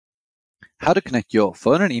How to connect your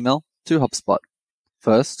phone and email to Hubspot.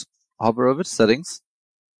 First, hover over to Settings,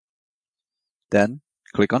 then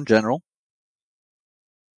click on General,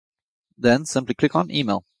 then simply click on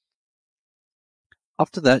Email.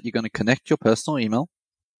 After that, you're going to connect your personal email,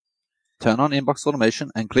 turn on Inbox Automation,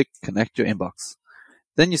 and click Connect Your Inbox.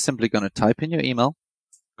 Then you're simply going to type in your email,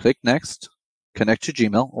 click Next, connect to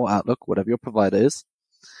Gmail or Outlook, whatever your provider is,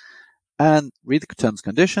 and read the terms and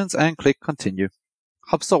conditions and click Continue.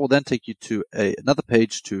 Hubspot will then take you to another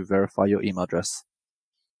page to verify your email address.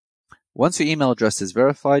 Once your email address is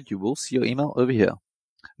verified, you will see your email over here.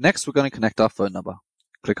 Next, we're going to connect our phone number.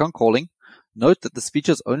 Click on Calling. Note that this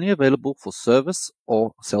feature is only available for Service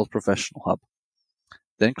or Sales Professional Hub.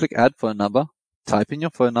 Then click Add Phone Number, type in your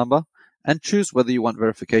phone number, and choose whether you want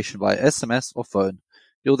verification via SMS or phone.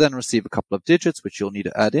 You'll then receive a couple of digits which you'll need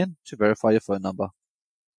to add in to verify your phone number.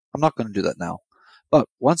 I'm not going to do that now, but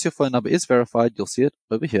once your phone number is verified, you'll see it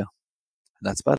over here. And that's about it.